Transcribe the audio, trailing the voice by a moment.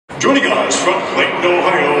Heroes from Clayton,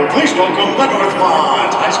 Ohio, please welcome the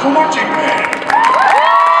Northmont High School Marching Band.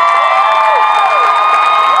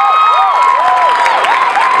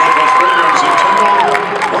 Northmont's programs entitled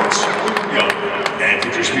Once You Were Young and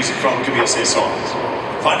features music from QBSA songs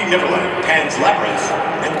Finding Neverland, Pan's Labyrinth,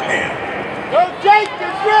 and Pan. Don't take the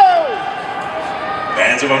thrill!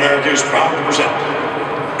 Bands of America is proud to present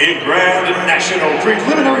in grand and national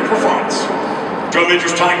preliminary performance drum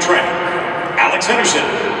majors Ty Tran, Alex Henderson,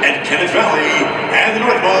 and Kenneth Valley, and the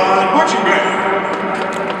Northmont Marching Band.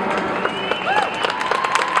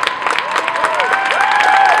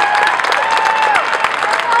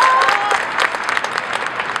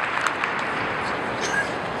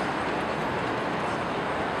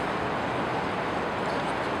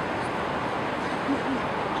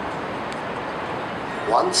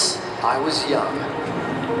 Once I was young.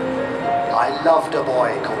 I loved a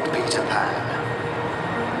boy called Peter Pan.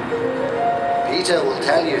 Peter will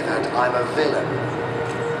tell you that I'm a villain,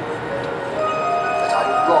 that I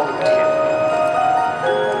wronged him,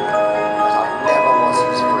 that I never was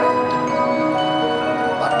his friend.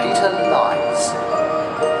 But Peter lies.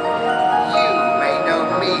 You may know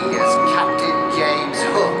me as Captain James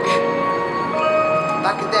Hook.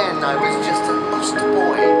 Back then I was just a lost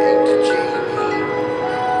boy named Jamie.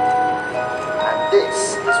 And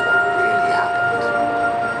this is what really happened.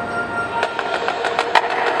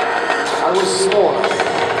 I was smaller.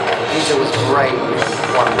 Peter was brave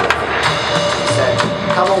and wonderful. He said,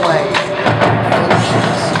 come away,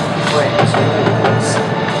 friendships, friends, always.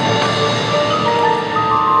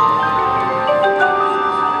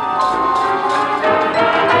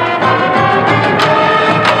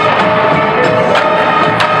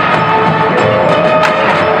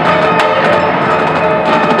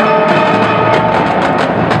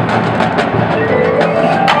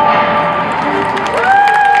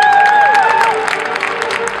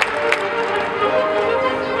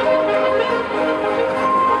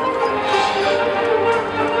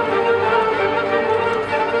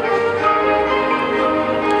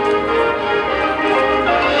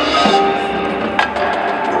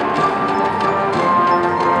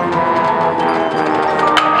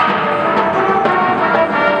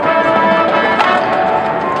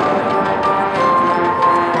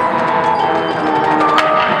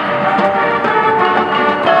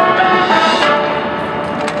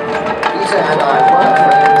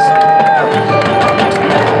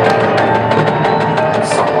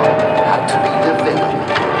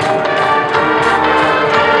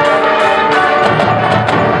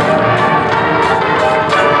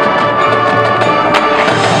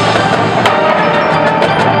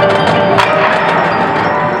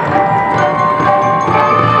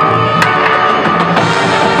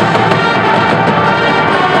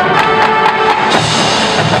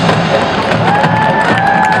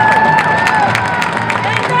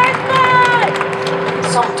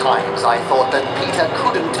 Sometimes I thought that Peter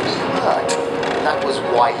couldn't be hurt. That was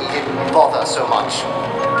why he didn't bother so much.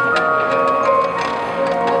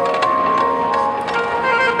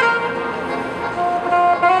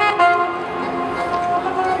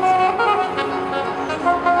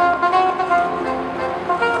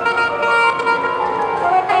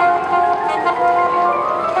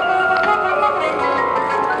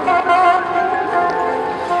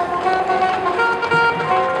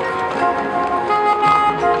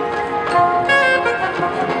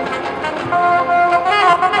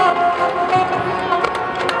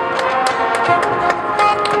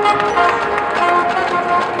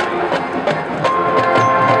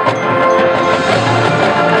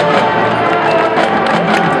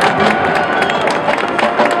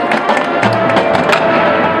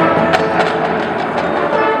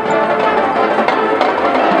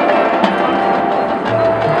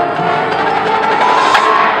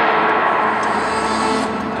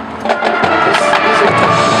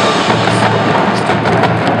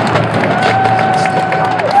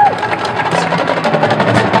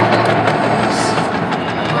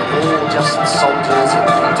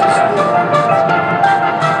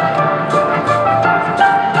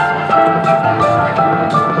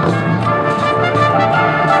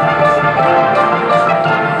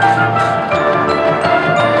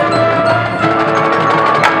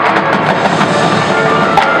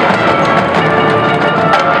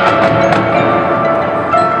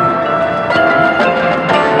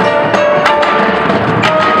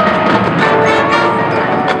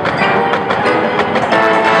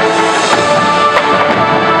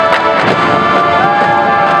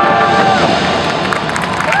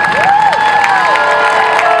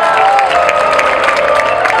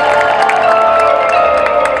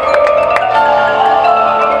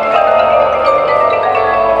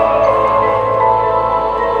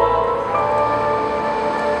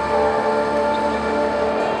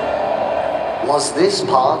 Was this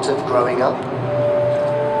part of growing up?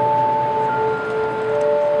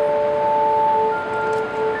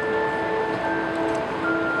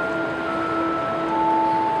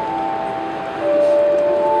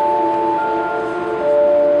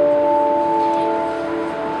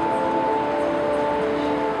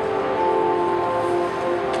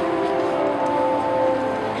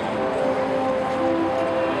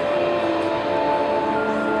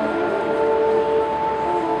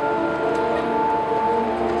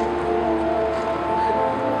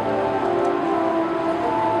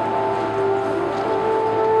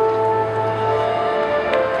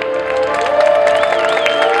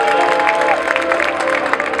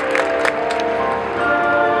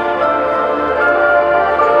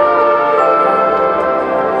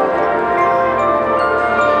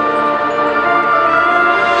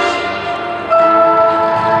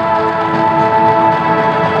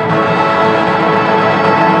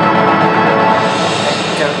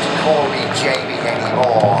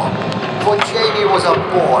 A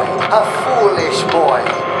boy, a foolish boy,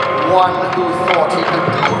 one who thought he could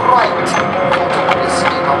do right, thought of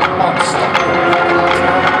risking a monster.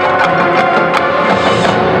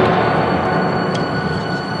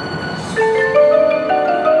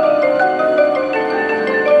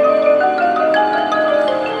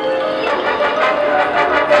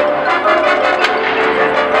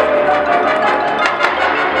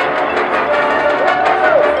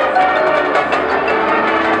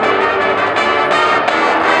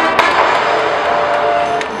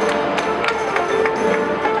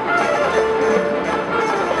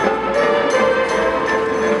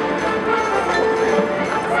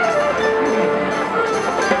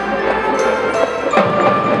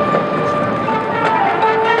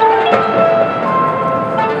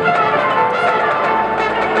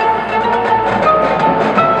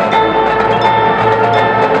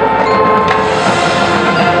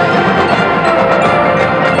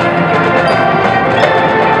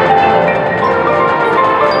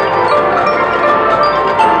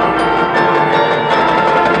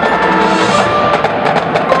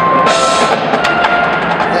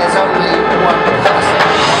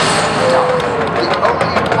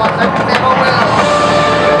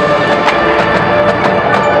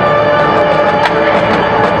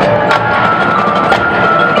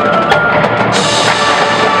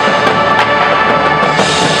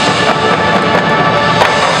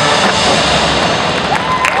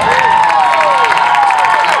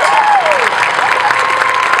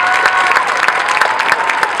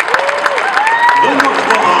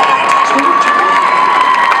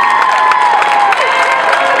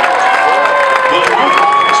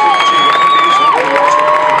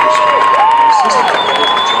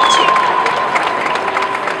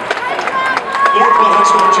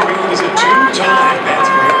 Northmont is a two-time Bands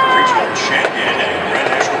of America regional champion and Grand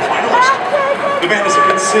National finalist. The band is a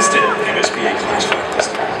consistent MSBA class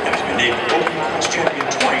finalist and has been named